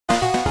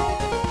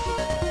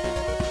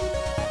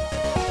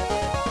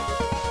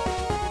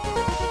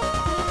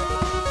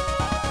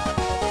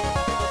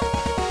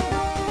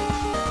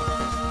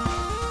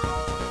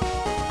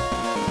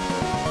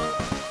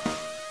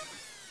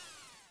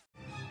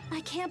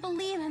can't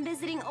believe I'm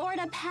visiting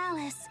Orda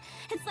Palace.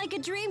 It's like a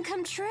dream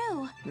come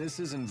true. This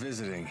isn't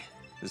visiting.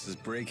 This is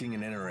breaking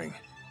and entering.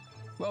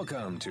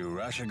 Welcome to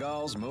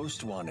Rashagal's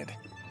Most Wanted.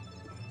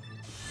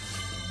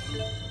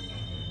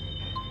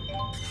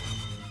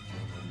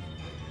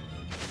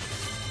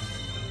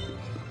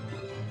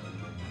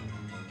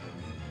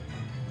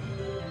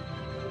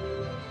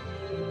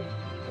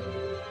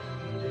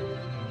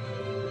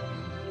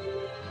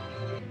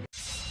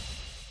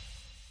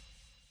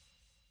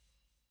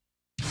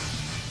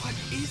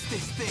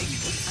 This thing?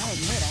 I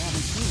admit I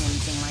haven't seen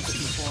anything like it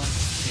before.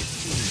 It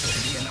seems to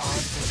be an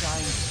art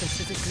designed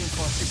specifically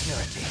for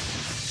security.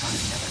 I've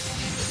never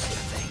seen such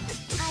a thing.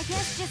 I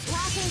guess just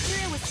walking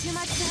through was too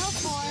much to hope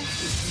for.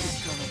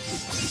 Naturally.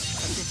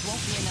 But this won't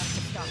be enough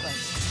to stop us.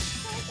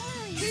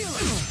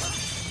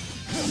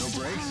 No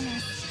brakes?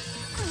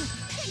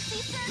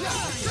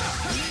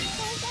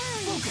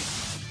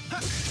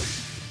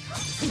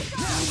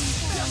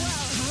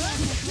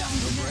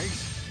 No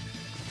brakes?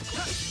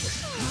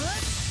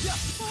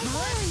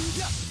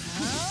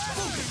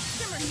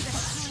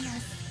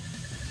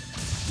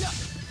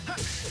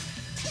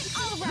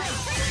 Alright,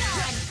 bring it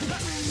on!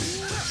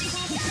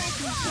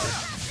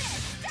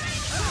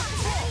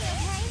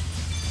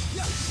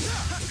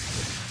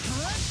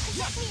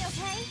 Is me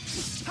okay?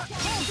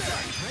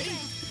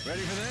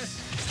 Ready for this?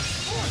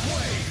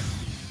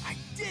 I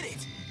did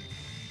it!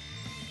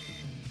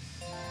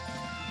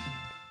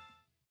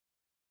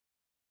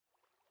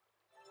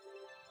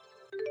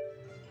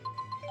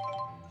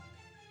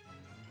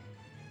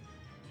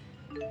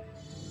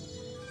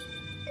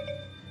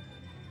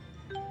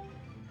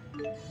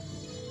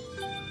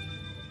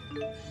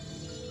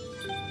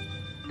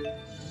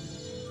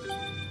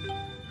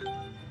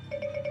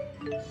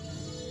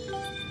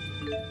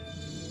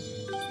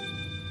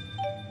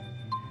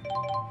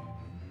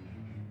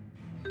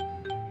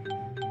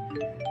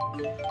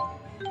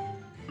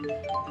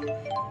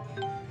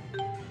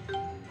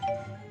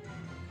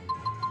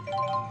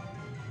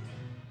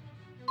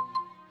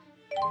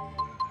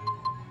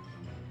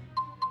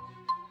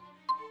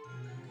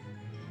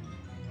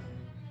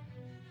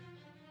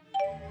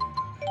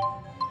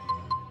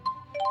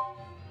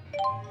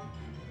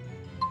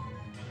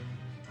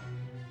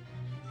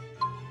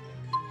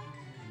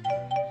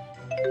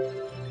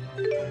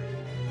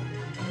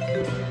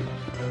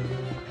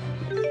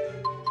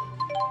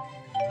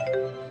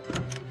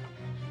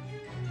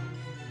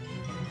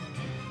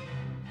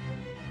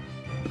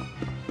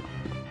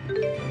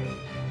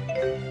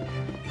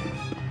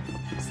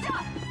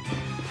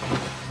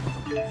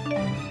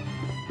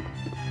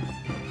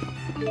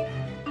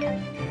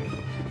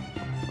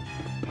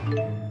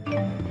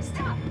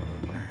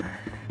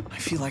 I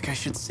feel like I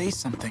should say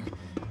something,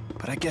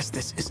 but I guess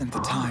this isn't the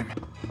time.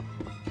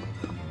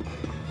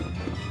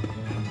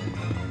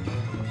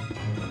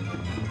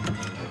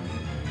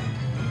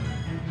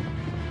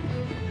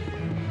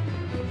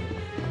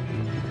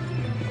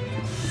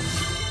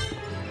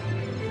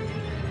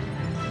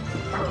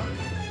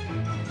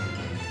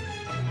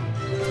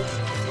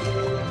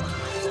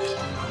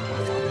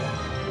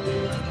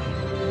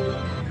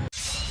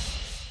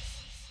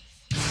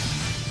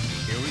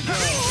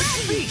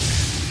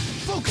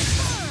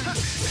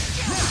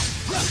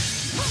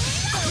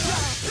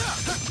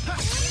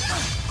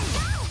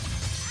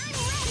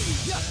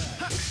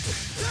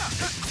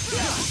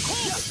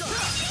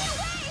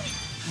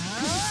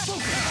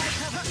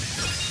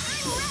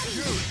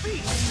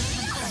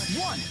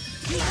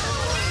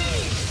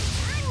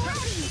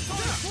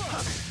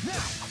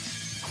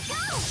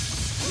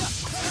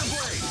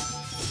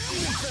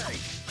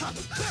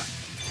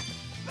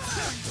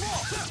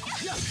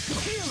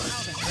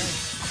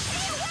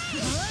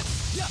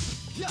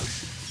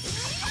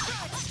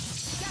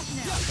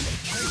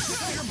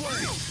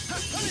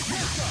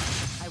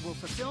 I will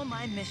fulfill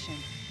my mission,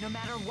 no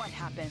matter what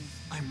happens.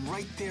 I'm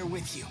right there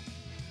with you.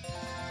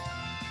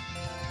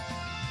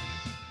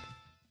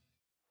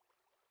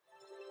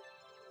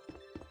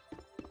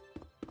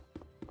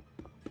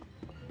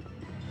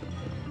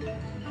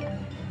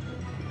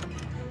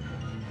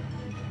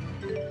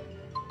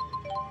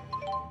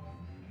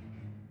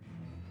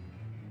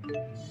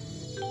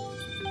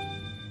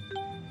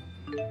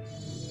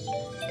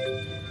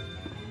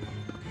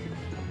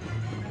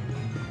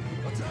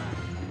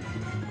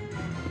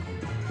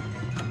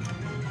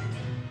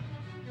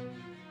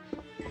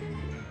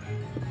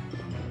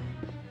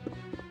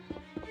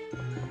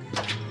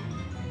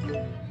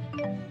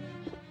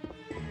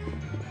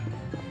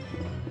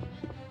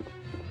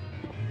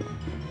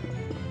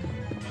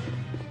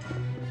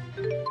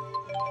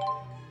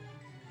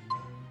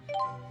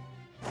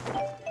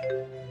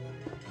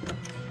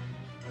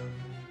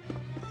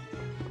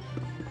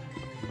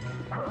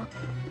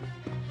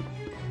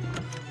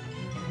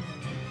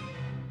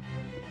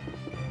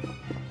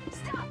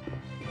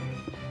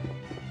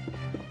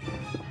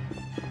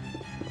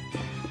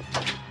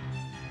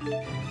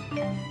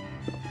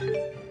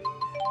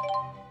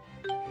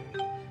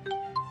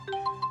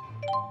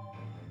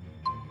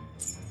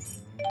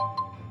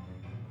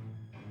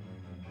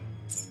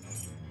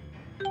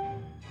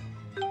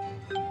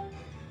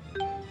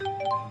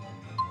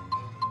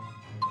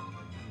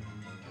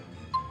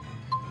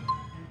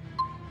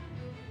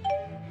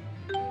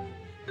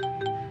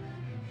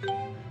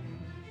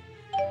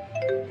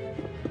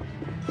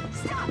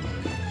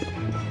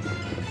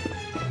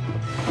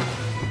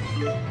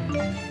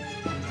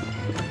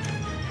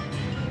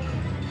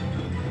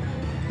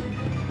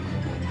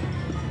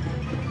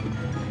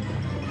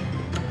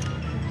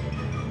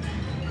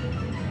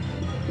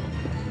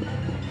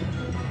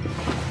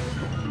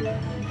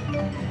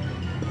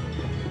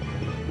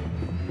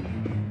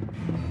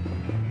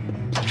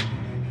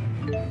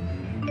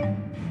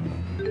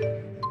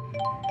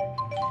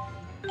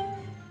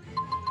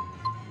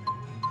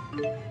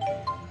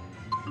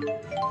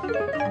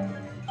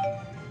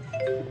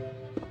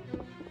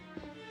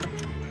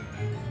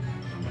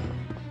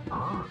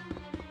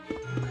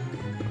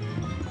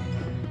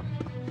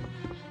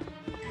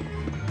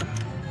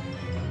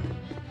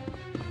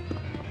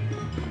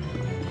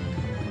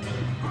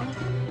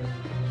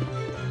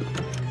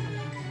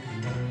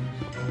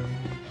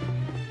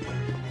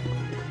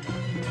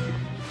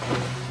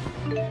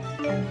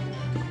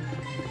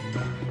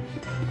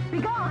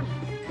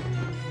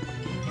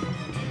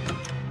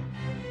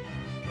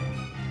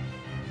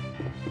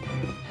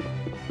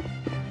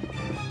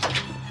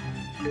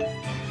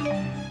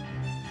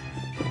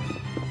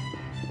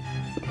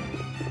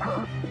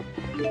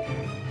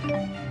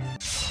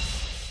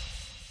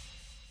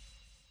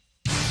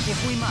 If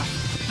we must.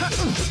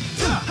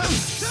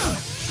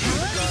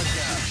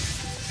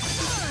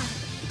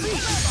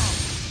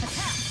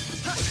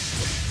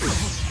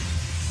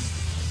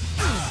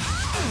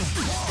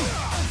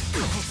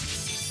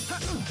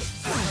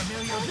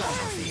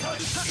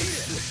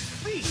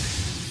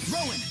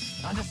 Rowan,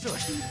 understood.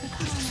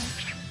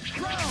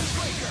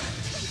 Groundbreaker.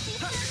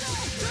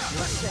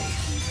 You're safe.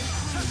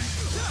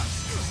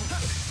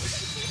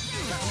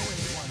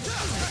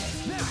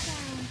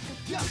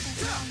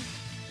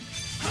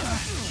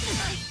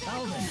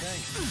 Alvin,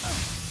 thanks.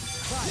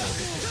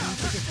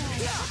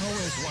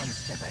 Always one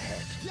step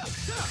ahead.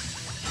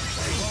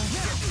 They won't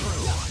get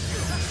through.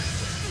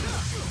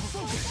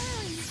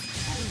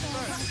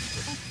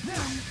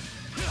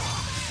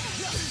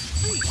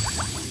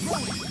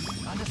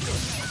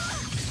 Understood.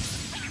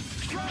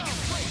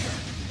 Groundbreaker.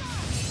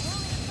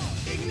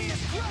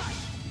 Igneous crush.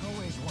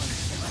 Always one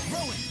step ahead.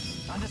 Rowan,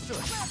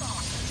 understood.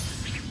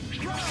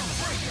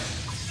 Groundbreaker.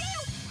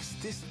 Was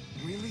this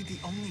really the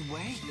only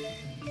way?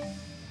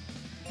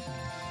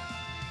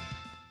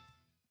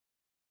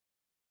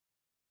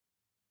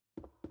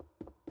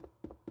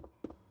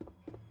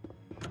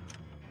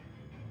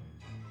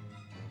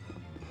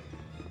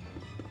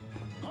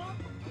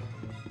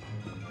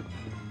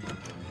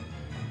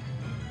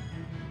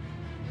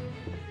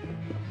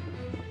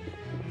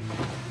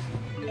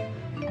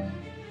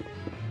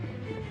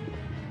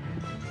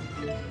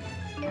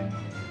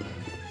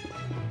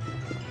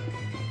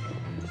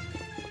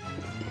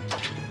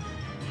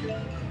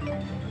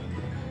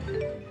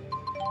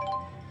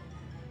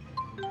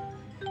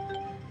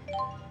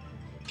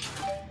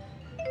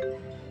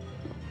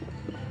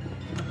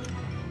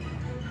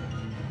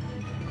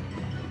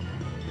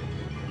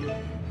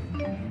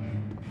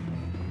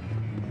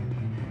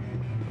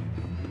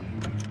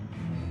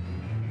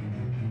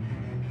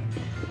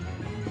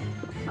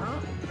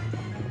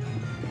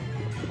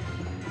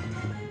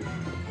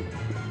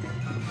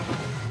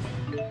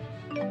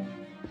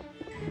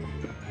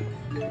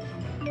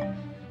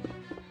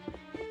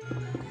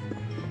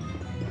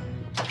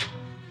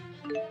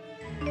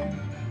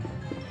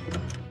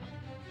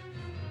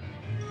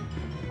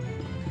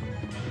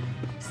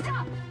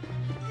 Stop!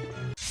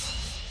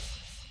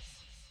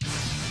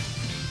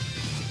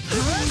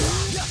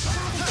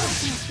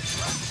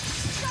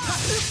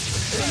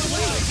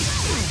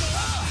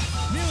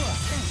 Milla!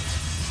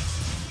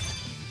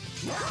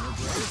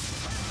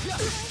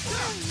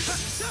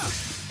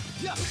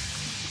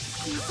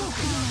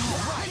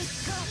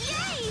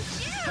 Yay,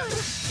 Jude!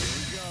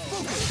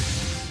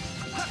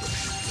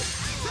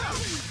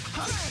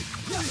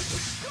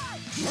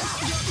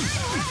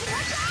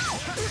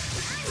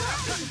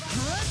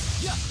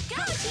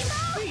 Go,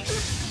 Timo!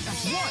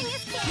 Sharing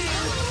is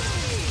caring!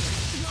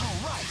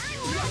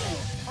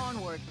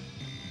 Onward.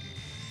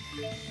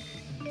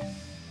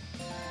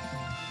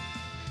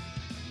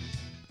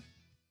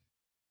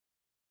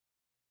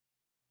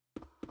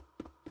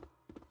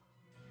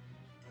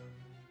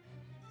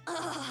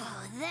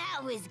 Oh,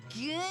 that was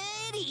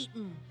good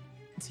eating.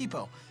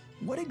 Tipo,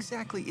 what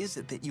exactly is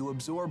it that you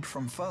absorb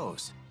from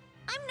foes?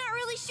 I'm not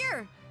really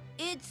sure.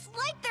 It's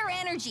like their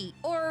energy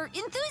or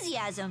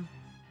enthusiasm.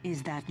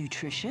 Is that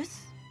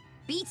nutritious?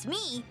 Beats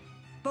me.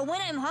 But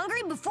when I'm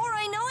hungry, before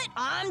I know it,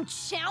 I'm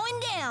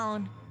chowing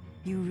down.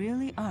 You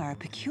really are a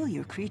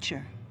peculiar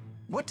creature.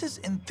 What does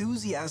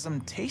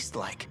enthusiasm taste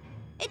like?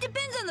 It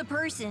depends on the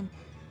person.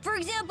 For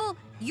example,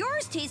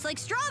 yours tastes like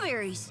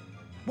strawberries.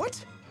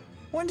 What?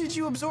 When did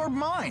you absorb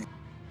mine?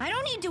 I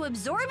don't need to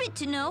absorb it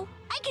to know.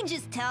 I can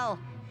just tell.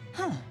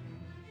 Huh.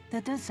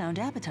 That does sound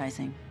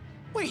appetizing.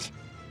 Wait,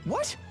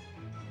 what?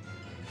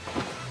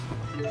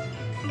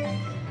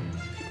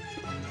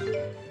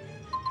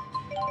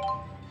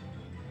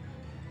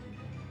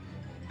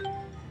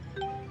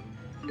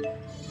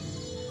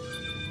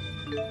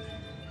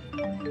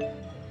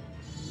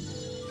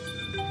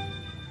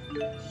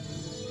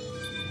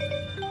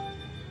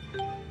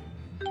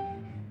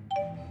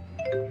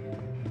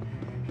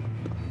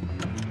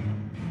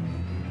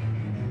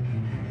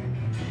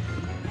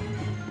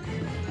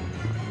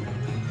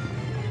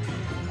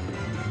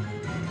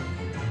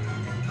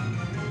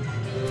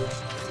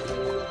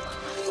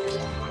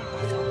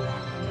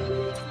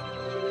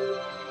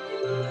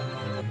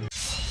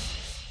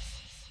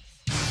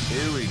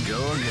 Here we go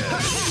again.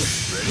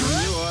 Ready when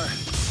you are.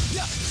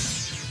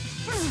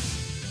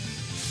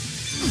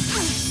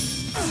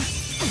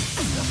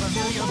 The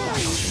familiar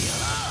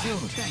battlefield.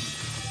 Jude.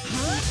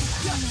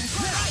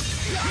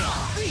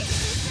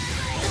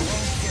 It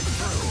won't get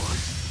through.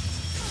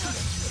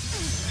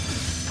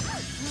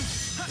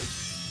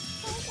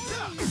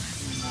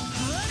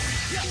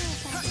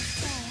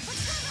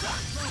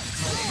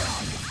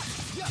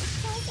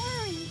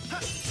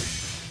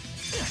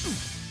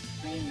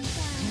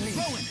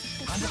 Rowan,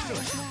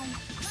 understood.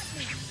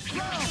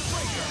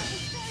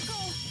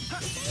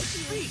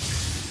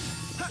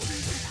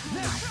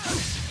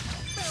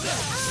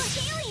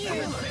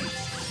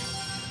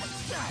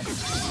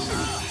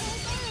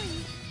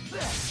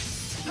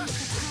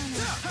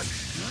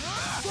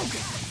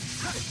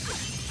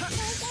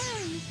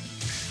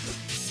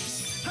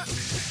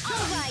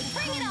 Alright,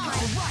 bring it on!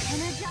 Alright,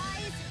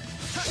 energize!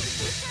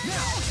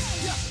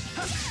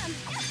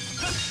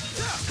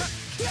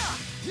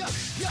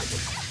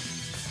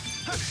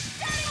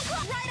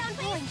 Right on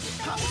point!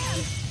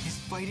 Is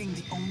fighting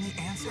the only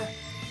answer?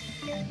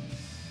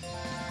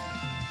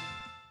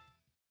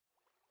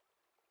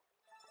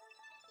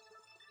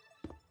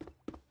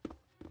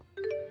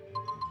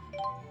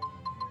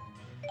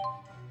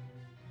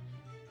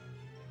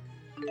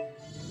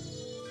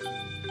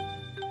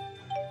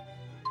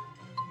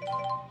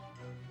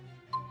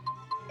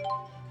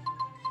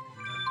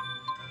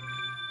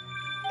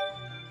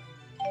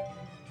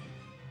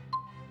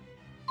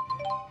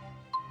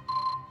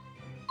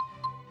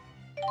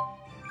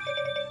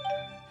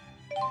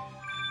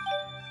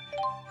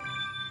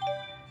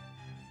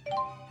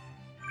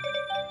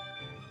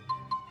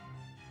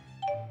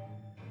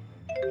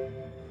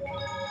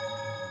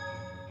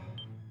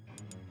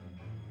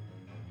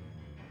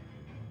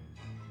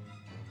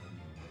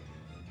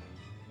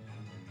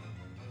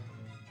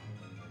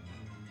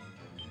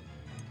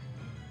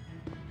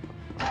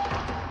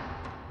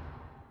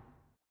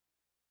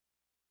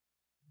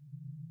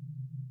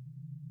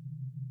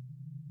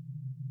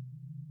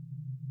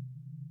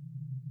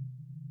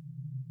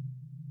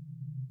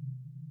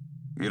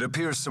 It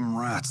appears some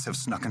rats have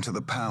snuck into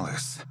the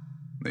palace.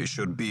 They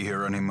should be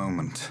here any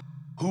moment.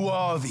 Who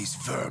are these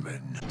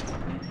vermin?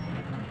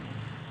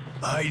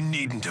 I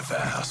needn't have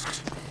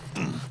asked.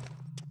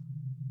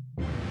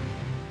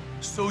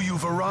 So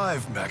you've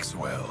arrived,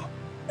 Maxwell,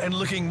 and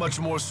looking much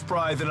more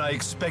spry than I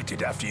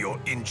expected after your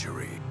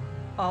injury.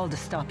 All to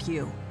stop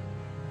you.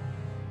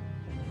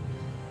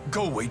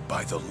 Go wait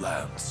by the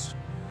lance.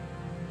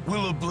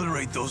 We'll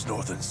obliterate those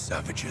northern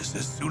savages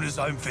as soon as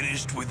I'm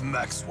finished with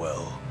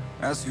Maxwell.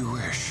 As you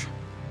wish.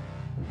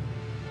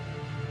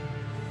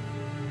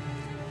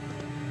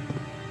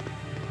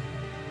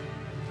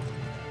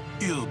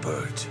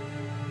 Ilbert,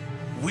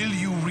 will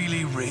you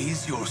really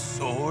raise your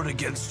sword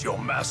against your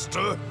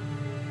master?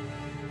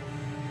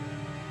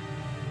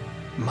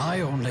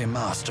 My only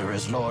master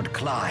is Lord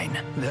Klein.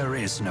 There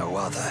is no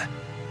other.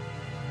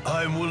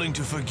 I'm willing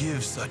to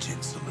forgive such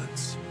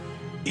insolence,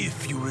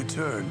 if you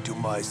return to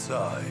my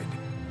side.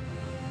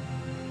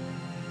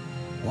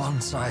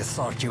 Once I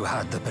thought you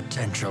had the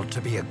potential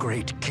to be a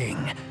great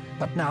king,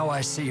 but now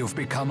I see you've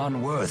become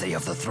unworthy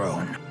of the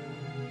throne.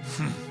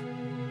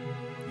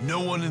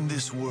 No one in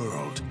this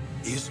world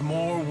is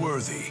more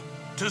worthy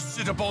to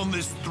sit upon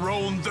this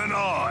throne than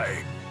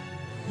I.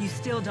 You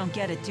still don't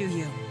get it, do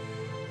you?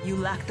 You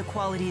lack the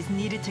qualities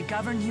needed to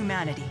govern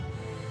humanity.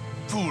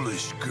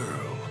 Foolish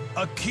girl.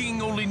 A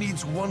king only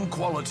needs one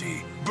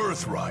quality,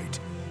 birthright.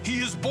 He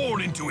is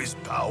born into his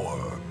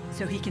power.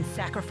 So he can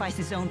sacrifice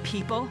his own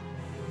people?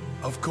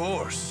 Of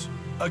course.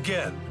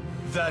 Again,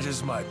 that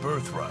is my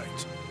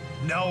birthright.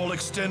 Now I'll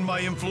extend my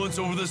influence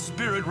over the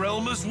spirit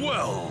realm as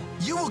well.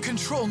 You will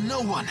control no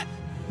one.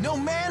 No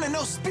man and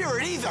no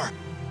spirit either.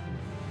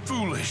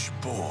 Foolish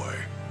boy.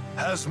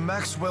 Has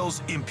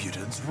Maxwell's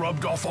impudence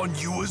rubbed off on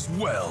you as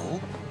well?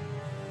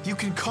 You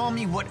can call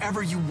me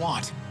whatever you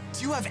want.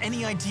 Do you have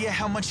any idea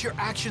how much your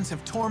actions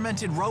have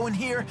tormented Rowan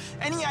here?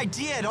 Any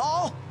idea at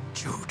all?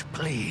 Jude,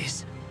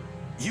 please.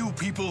 You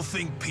people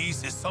think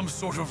peace is some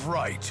sort of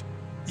right.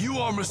 You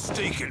are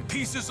mistaken.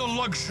 Peace is a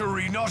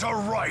luxury, not a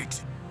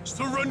right.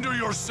 Surrender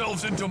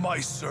yourselves into my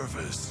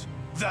service.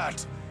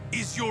 That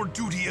is your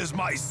duty as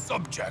my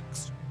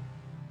subjects.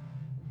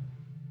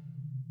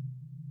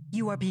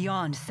 You are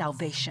beyond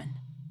salvation.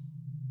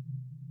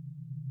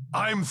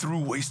 I'm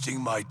through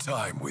wasting my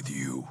time with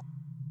you.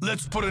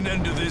 Let's put an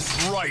end to this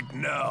right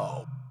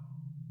now.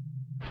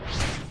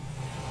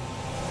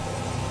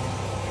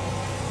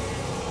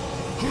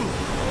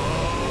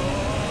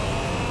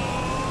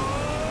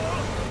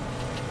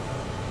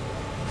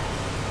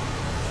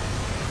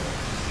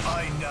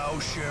 now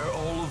share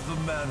all of the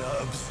mana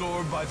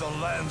absorbed by the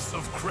Lance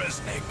of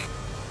Kresnik.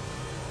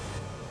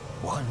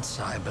 Once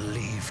I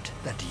believed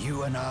that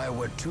you and I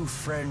were two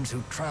friends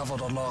who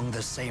traveled along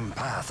the same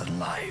path in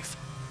life.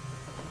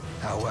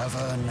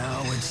 However,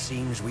 now it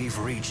seems we've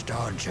reached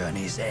our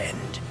journey's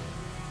end.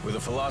 With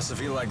a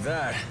philosophy like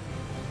that,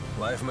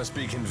 life must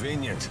be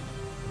convenient.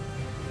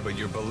 But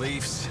your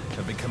beliefs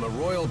have become a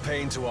royal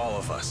pain to all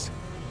of us.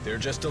 They're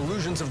just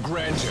illusions of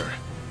grandeur.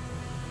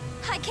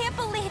 I can't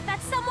believe that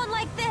someone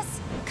like this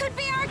could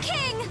be our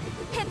king!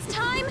 It's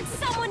time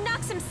someone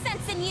knocks some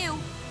sense in you!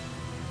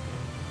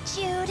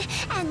 Jude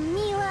and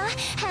Milla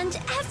and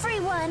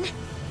everyone!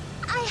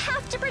 I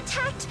have to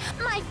protect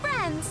my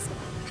friends!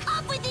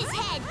 Up with his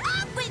head!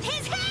 Up with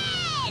his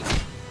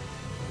head!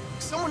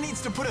 Someone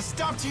needs to put a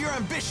stop to your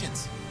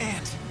ambitions,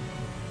 and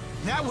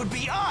that would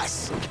be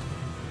us!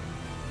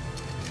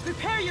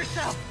 Prepare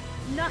yourself,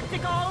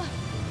 Nachtigall!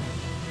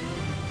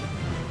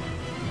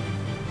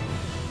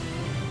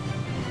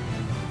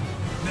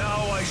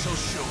 Now I shall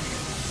show you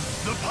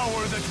the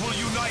power that will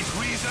unite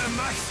Rieze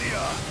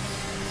Maxia!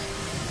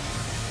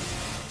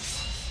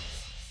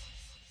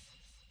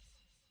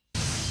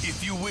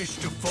 If you wish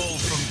to fall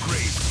from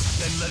grace,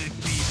 then let it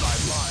be by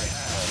my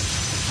hand.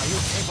 Are you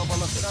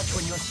capable of such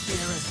when your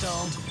spear is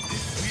dulled?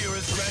 This spear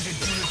has granted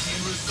unity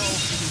and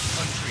resolve to this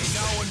country,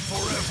 now and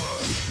forever.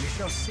 We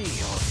shall see,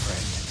 old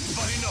friend.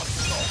 But enough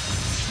talk.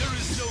 There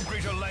is no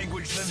greater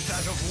language than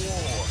that of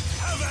war.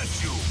 Have at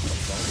you!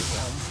 Very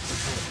well.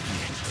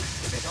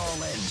 It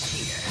all ends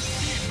here.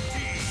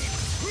 Indeed.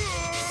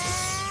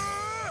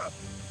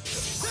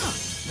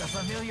 The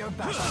familiar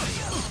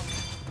battlefield.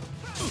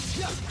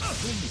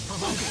 Please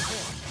provoke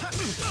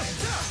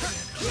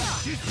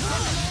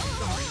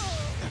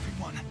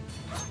Everyone.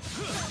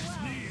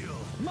 Kneel.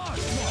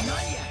 March!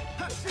 Not yet!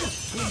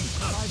 Please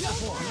provide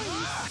support.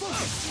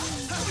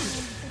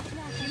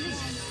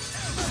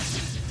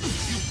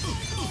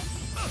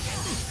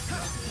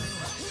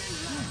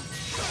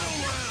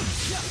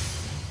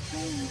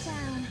 Bring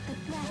down the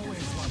black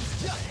Always one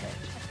step ahead.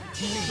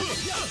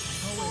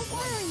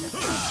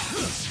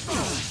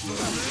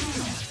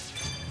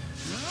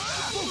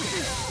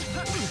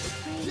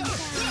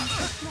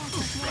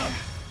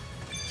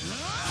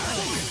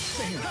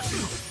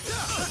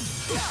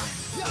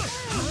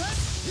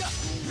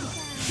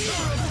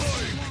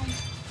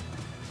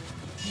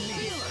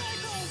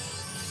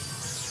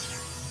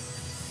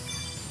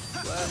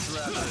 Let's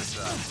wrap this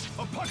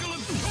up.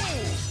 Apocalypse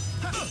Soul!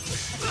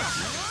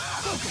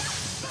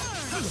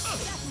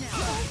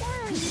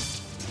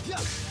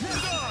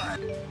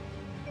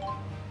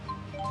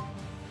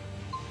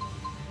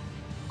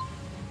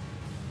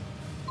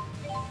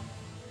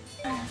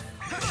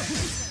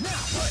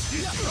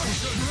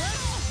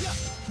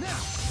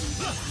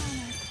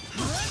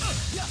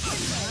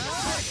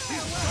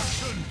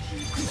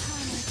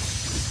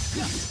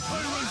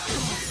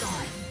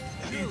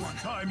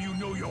 It's time you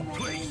know your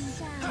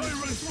place!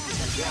 Tyrant!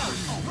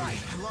 All right,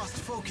 I lost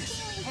focus.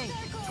 Hey,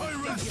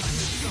 Tyrant!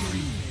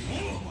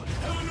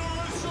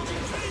 Eleanor shall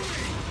contain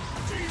me!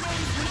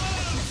 Demon's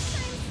blood!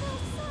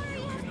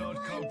 You cannot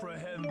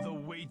comprehend the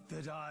weight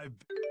that I...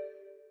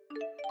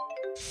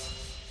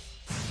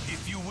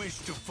 If you wish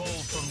to fall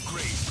from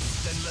grace,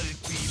 then let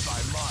it be by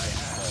my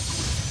hand.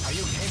 Are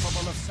you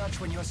capable of such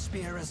when your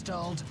spear is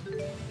dulled?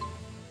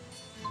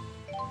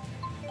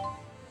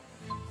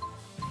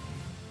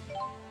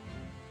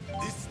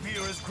 This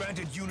spear has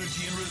granted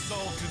unity and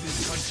resolve to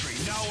this country,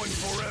 now and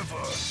forever.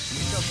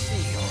 We shall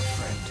see, old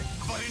friend.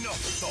 But enough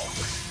talk.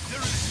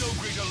 There is no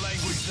greater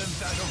language than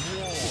that of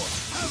war.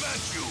 Have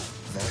at you!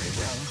 Very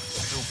well,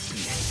 so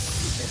be it.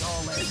 It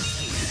all ends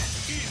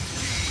here.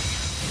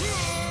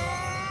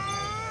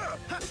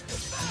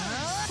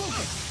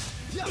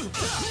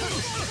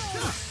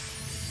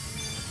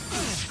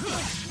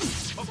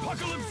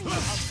 Apocalypse!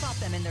 I'll stop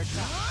them in their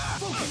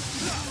tracks.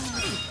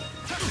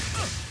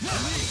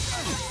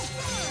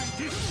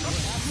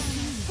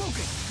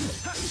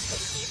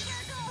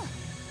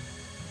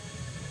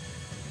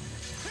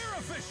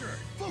 Hera Fisher!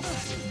 All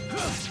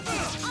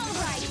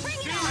right,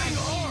 bring it on!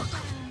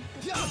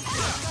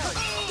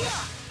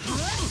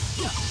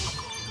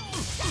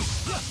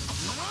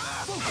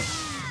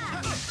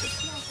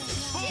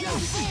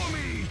 For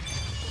me!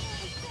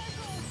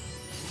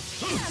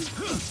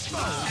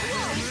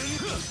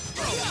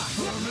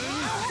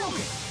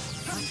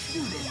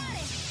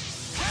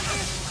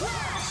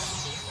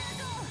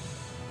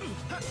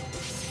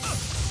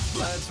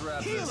 Let's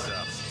wrap this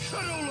up.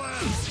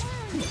 Shadowlands!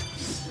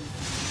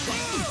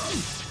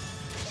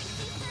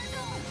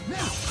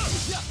 now!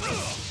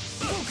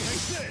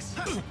 Take this!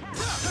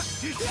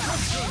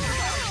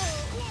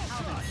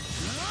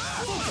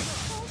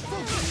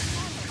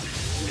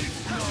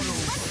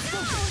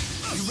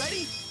 You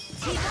ready?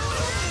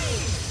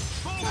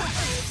 I'm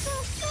so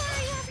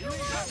sorry,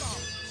 everyone!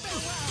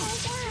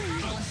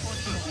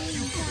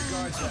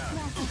 Guards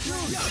out.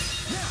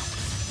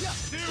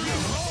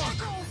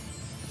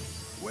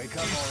 Wake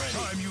up already.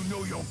 Time you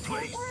know your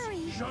place.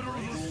 Worry. Shudder of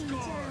the Rain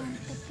sky. down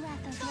the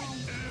breath of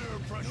life. Air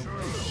pressure.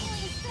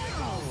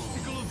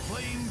 Tickle of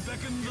flame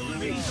beckon the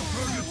living to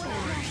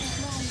purgatory.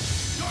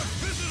 Dark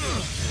visitor.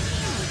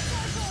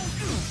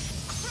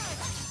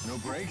 No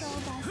breaks?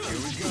 Here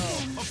we go.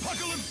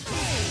 Apocalypse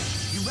toll.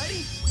 You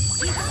ready?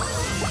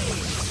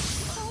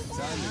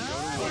 Time to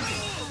go to work.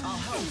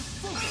 I'll help.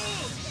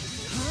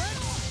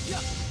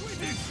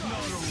 It's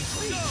not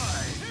over.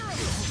 Die.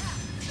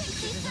 This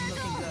isn't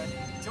looking good.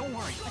 Don't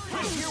worry.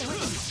 I'm here with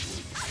you.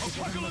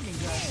 Apocalypse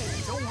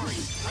Good. Don't worry.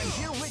 I'm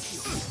here with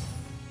you.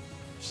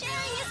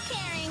 Sharing is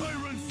caring.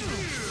 Tyrant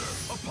spear.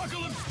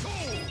 Apocalypse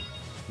toll.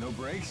 No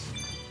breaks?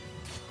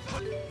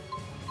 Panic.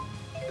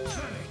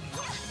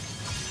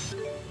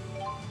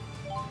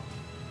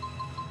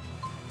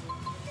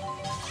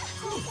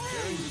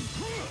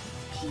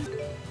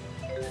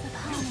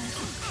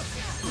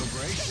 No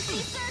breaks?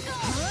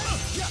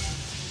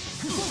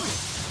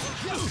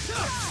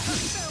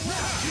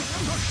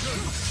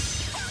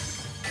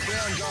 Stay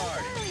on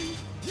guard.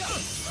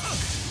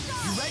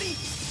 You ready?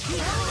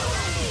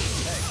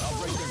 Hey, I'll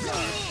break their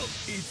guard.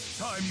 It's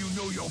time you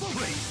know your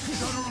place.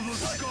 Shudder of the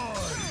sky.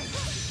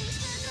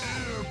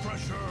 Air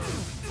pressure.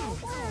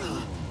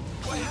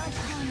 What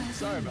happened?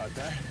 Sorry about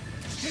that.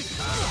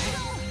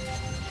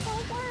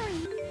 Don't worry.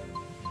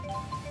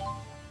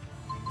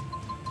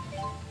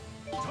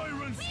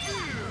 Tyrant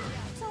spear.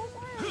 Don't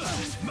worry.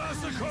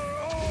 Massacre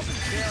all.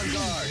 Stay on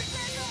guard.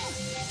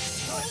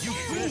 You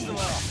Finish them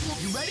fool. off.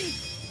 You ready?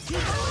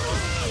 Don't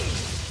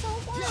worry.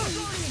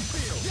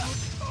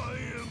 I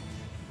am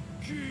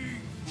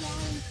king.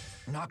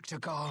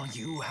 Noctigal,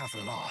 you have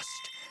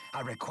lost.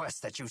 I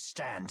request that you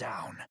stand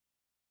down.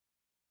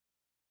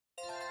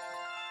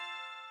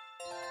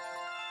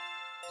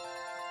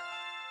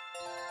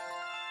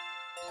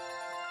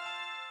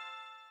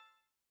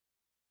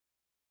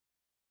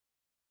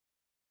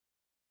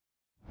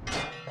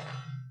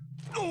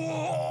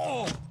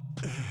 Oh!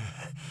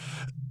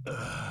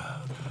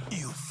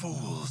 You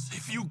fools,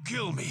 if you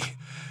kill me,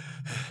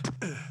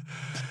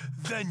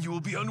 then you will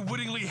be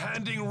unwittingly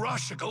handing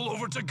Rashigal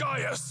over to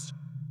Gaius.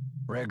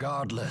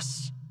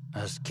 Regardless,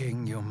 as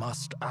king you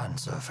must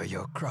answer for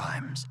your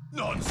crimes.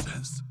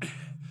 Nonsense.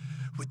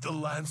 With the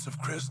Lance of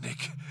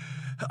Kresnik,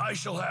 I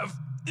shall have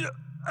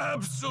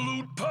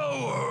absolute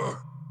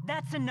power.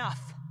 That's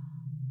enough.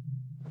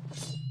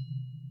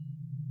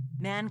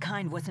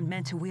 Mankind wasn't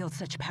meant to wield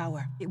such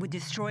power. It would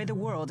destroy the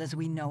world as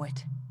we know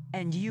it.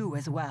 And you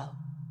as well.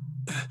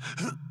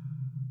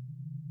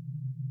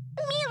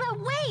 Milla,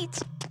 wait!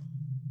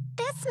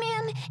 This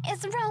man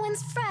is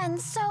Rowan's friend,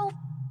 so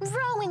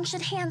Rowan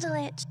should handle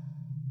it.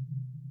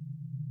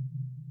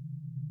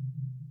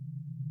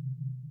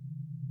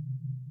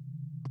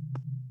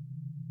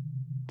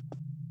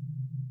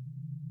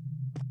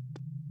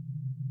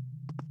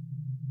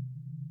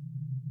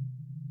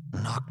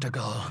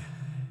 Noctigal,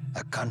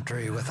 a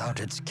country without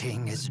its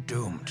king is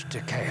doomed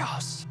to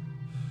chaos.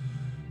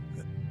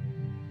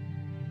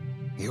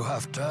 You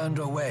have turned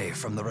away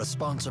from the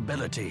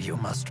responsibility you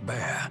must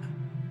bear.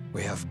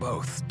 We have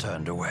both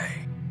turned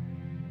away.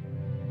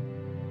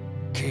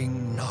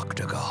 King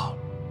Noctigal.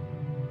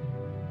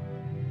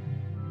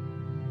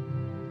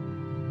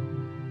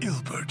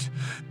 Ilbert,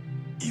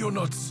 you're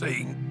not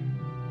saying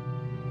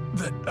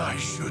that I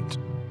should...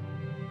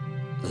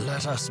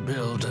 Let us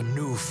build a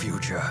new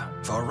future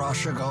for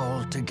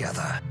Rashigal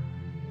together.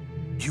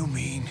 You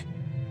mean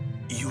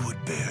you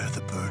would bear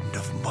the burden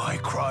of my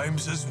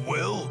crimes as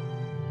well?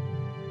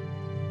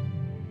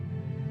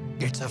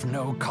 It's of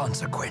no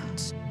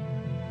consequence.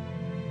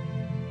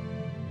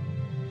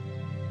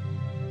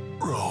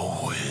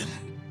 Rowan.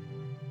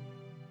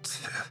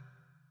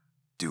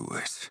 Do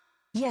it.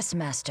 Yes,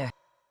 Master.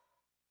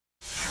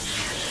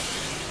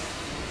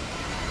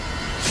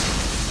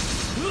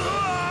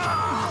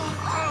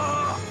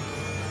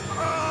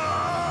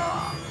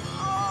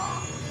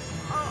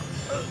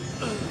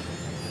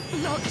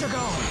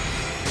 Noctigal!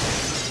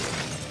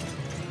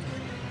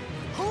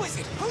 Who is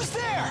it? Who's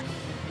there?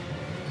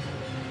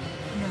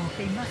 No,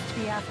 they must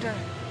be after...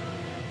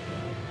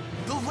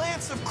 The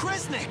Lance of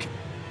Kresnik!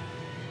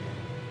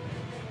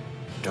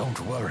 Don't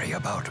worry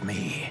about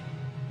me.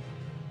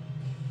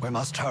 We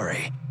must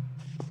hurry.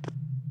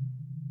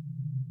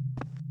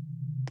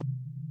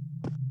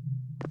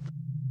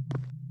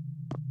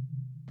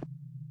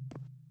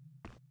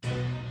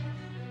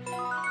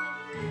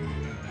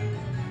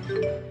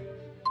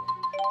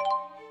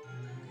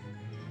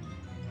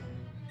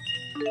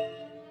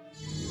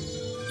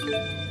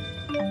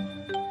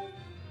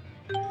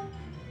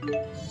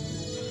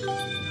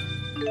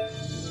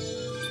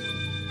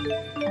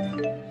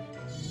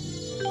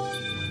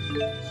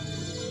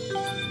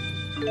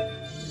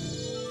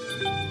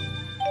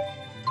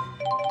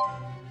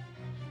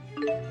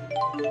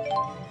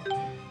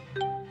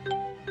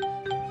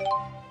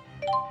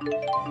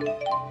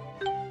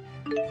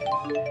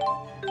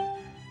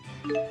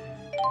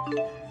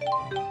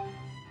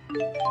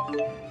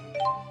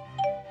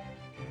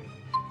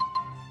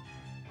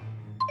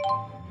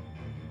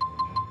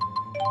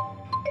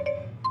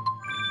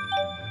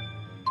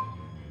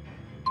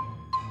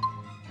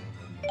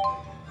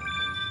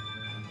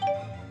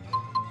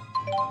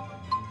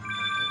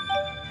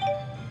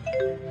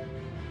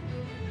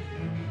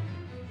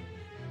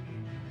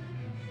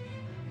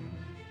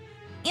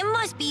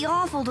 be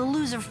awful to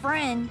lose a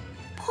friend.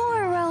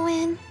 Poor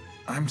Rowan.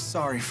 I'm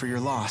sorry for your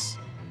loss.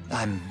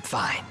 I'm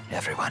fine,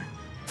 everyone.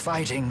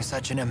 Fighting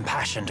such an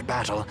impassioned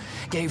battle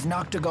gave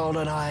Noctigal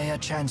and I a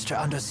chance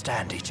to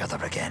understand each other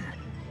again.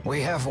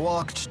 We have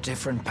walked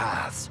different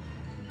paths,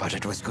 but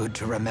it was good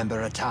to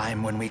remember a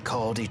time when we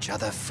called each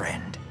other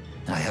friend.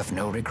 I have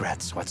no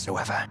regrets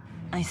whatsoever.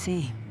 I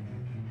see.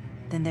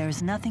 Then there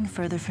is nothing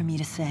further for me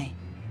to say.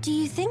 Do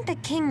you think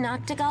that King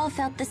Noctigal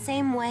felt the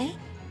same way?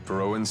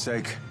 For Owen's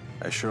sake,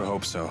 I sure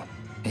hope so.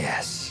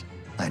 Yes,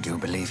 I do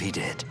believe he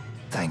did.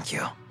 Thank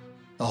you.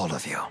 All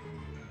of you.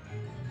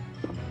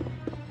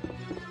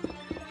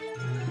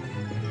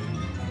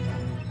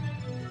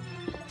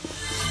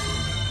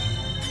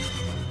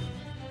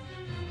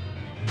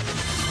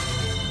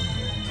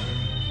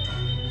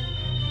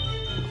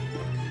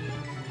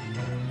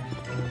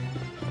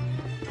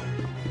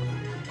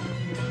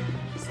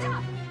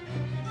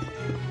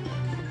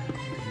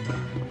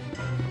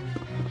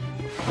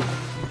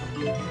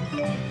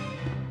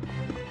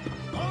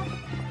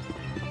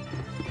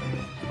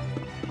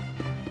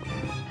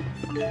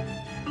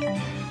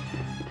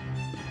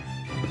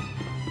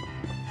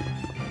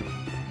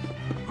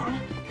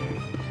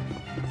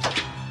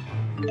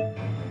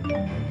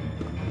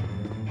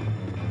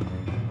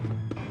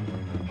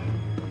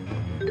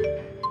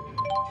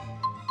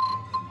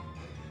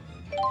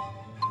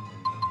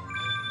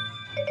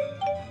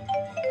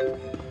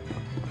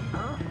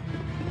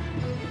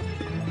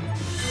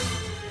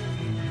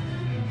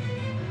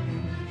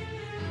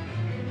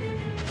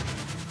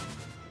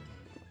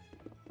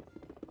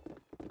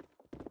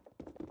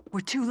 We're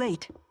too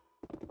late.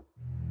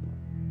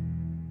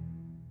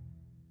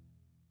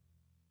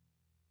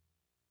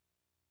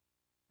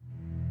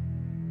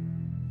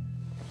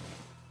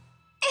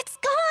 It's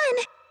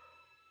gone!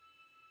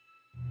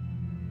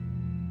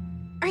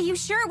 Are you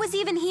sure it was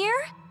even here?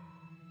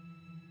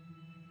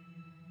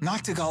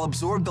 Noctigal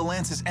absorbed the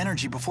lance's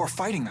energy before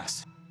fighting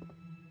us.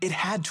 It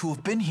had to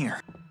have been here.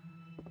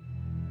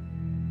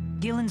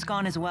 Gillen's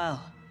gone as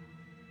well.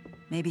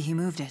 Maybe he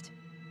moved it.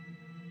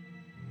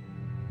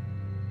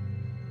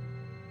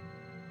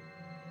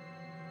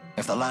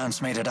 If the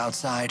lance made it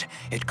outside,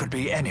 it could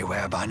be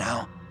anywhere by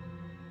now.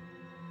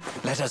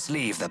 Let us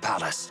leave the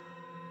palace.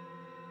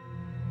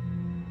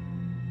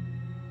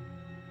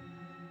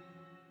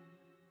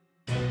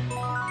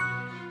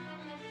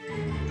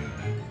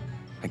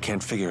 I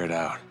can't figure it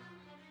out.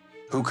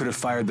 Who could have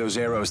fired those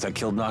arrows that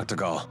killed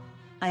Noctigal?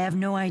 I have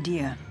no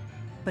idea.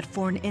 But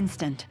for an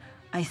instant,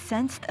 I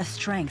sensed a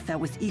strength that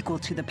was equal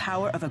to the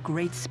power of a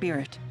great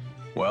spirit.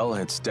 Well,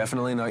 it's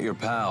definitely not your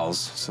pals,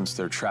 since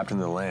they're trapped in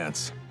the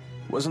lance.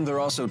 Wasn't there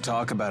also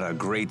talk about a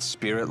great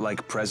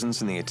spirit-like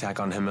presence in the attack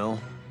on Himil?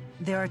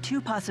 There are two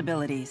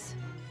possibilities.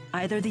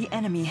 Either the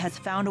enemy has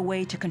found a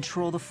way to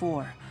control the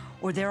Four,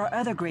 or there are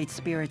other great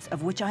spirits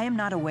of which I am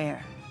not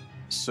aware.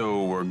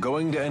 So we're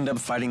going to end up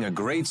fighting a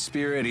great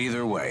spirit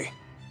either way.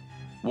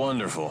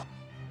 Wonderful.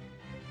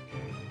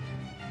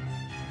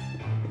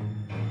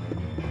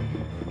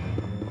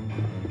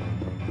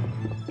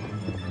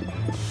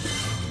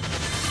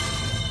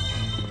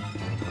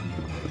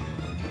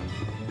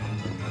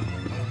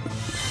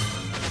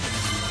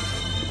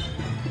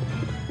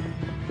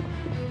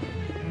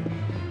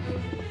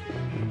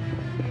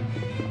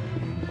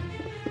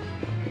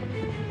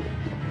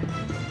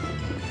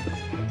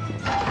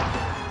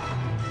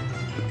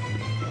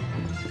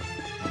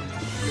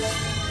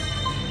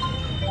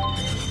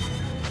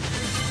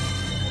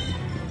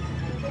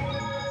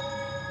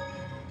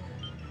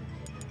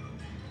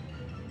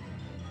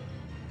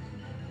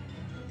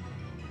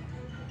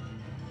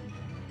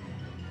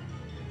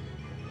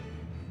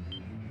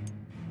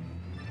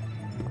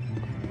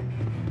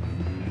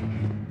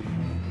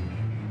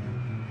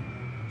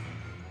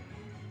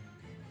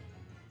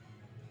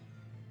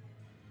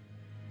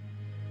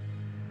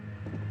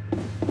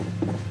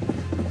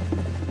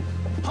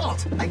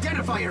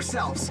 Identify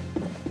yourselves!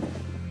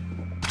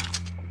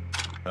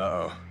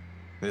 Uh-oh.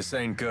 This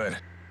ain't good.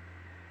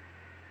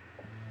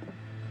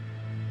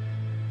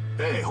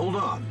 Hey, hold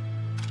on.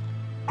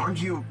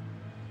 Aren't you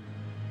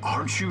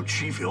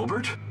Chief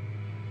Hilbert?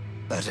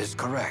 That is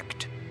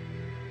correct.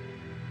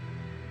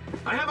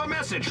 I have a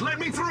message. Let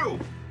me through!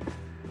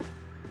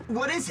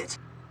 What is it?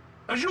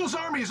 Ajul's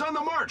army is on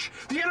the march.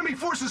 The enemy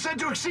force is said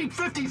to exceed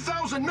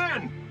 50,000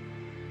 men!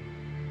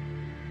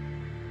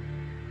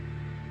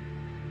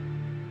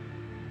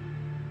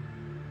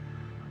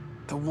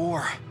 The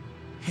war.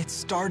 It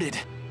started.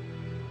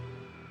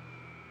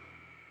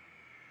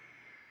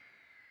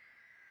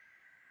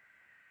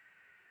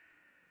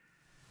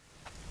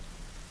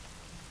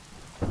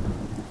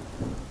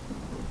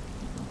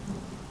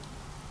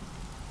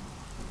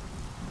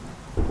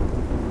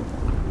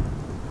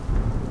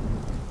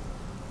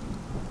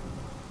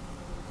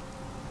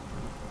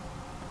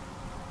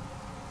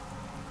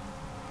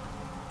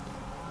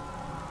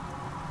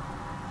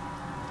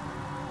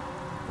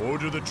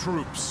 Order the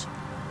troops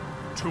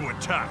to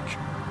attack.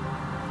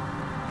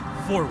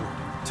 Forward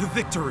to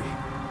victory!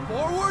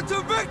 Forward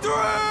to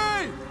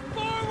victory!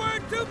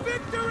 Forward to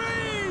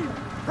victory!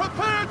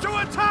 Prepare to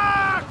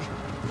attack!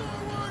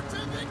 Forward to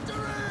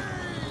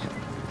victory!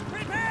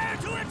 Prepare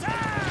to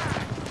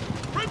attack!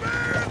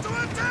 Prepare to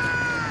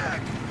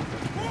attack!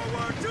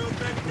 Forward to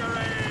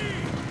victory!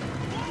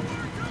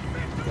 Forward to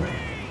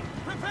victory!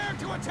 Prepare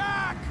to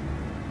attack!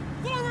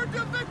 Forward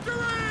to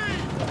victory!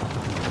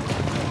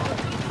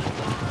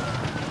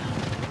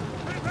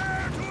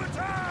 Prepare to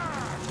attack!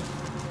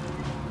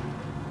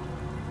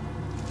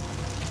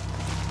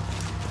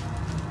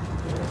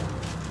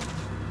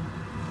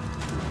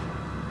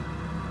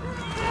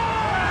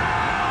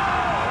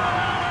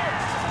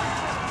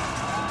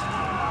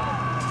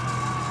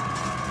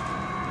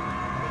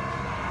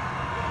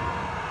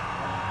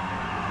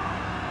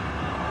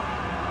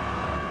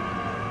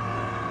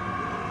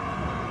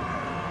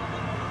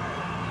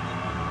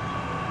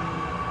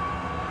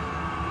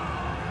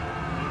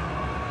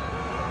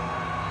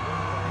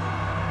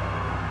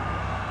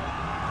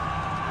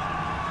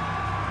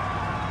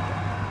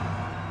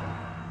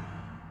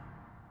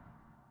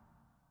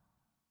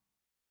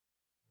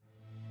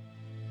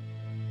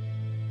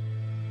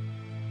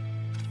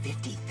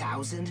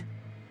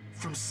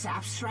 From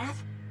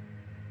Sapstrath?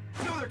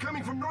 No, they're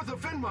coming from north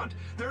of Finmont.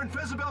 They're in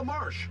Fezabel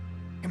Marsh.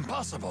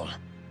 Impossible.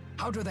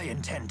 How do they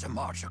intend to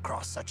march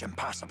across such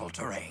impassable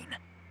terrain?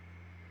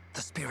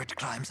 The spirit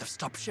climbs have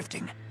stopped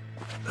shifting.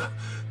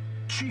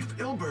 Chief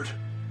Ilbert,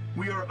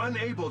 we are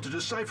unable to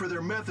decipher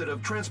their method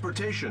of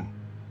transportation.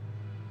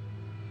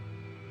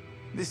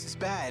 This is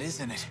bad,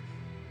 isn't it?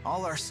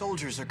 All our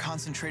soldiers are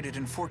concentrated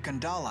in Fort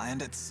Gandala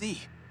and at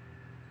sea.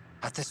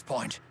 At this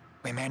point,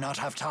 we may not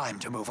have time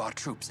to move our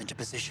troops into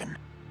position.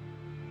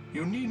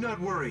 You need not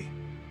worry.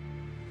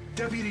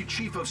 Deputy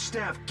Chief of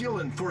Staff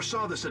Gillen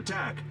foresaw this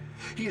attack.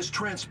 He is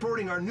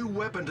transporting our new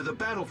weapon to the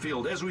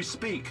battlefield as we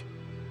speak.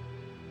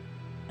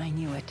 I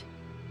knew it.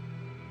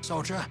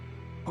 Soldier,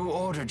 who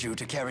ordered you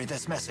to carry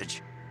this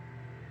message?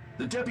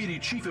 The Deputy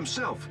Chief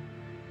himself.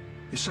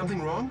 Is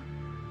something wrong?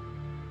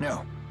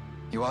 No.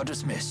 You are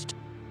dismissed.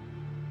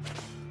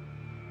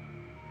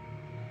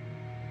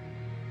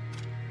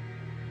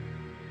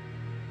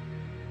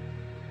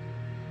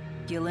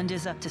 Gilland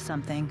is up to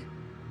something.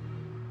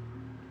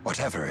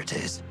 Whatever it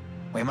is,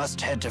 we must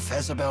head to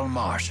Fezabel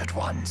Marsh at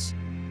once.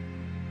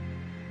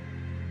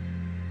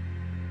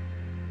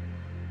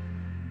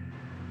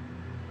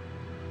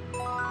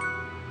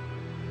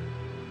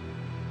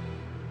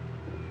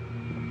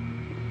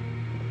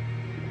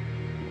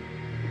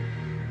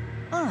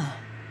 Ah,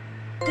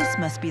 this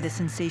must be the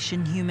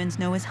sensation humans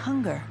know as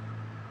hunger.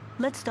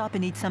 Let's stop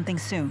and eat something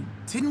soon.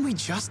 Didn't we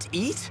just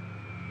eat?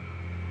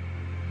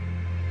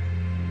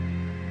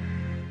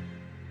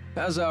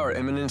 Has our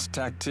eminent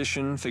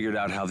tactician figured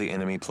out how the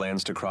enemy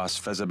plans to cross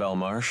Fezabel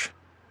Marsh?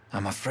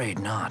 I'm afraid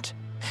not.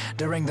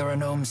 During the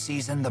Renome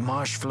season, the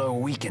marsh flow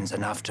weakens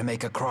enough to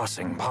make a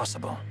crossing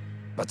possible.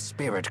 But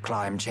spirit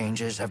climb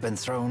changes have been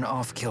thrown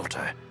off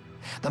kilter.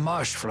 The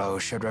marsh flow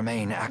should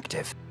remain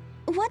active.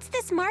 What's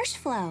this marsh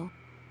flow?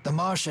 The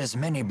marsh's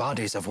many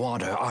bodies of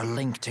water are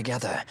linked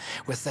together,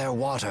 with their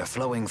water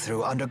flowing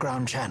through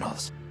underground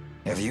channels.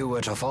 If you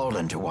were to fall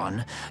into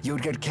one,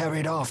 you'd get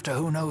carried off to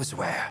who knows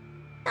where.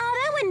 Oh,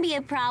 that wouldn't be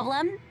a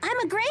problem. I'm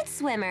a great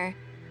swimmer.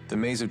 The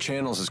maze of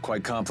channels is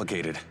quite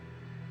complicated.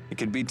 It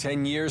could be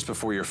 10 years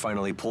before you're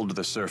finally pulled to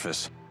the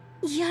surface.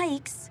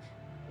 Yikes.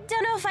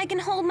 Don't know if I can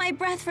hold my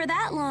breath for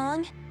that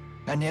long.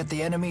 And yet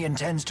the enemy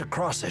intends to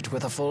cross it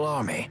with a full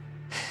army.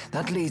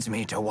 That leads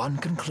me to one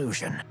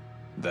conclusion.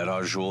 That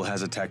Arjul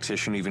has a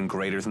tactician even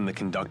greater than the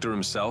conductor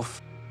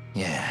himself?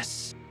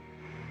 Yes.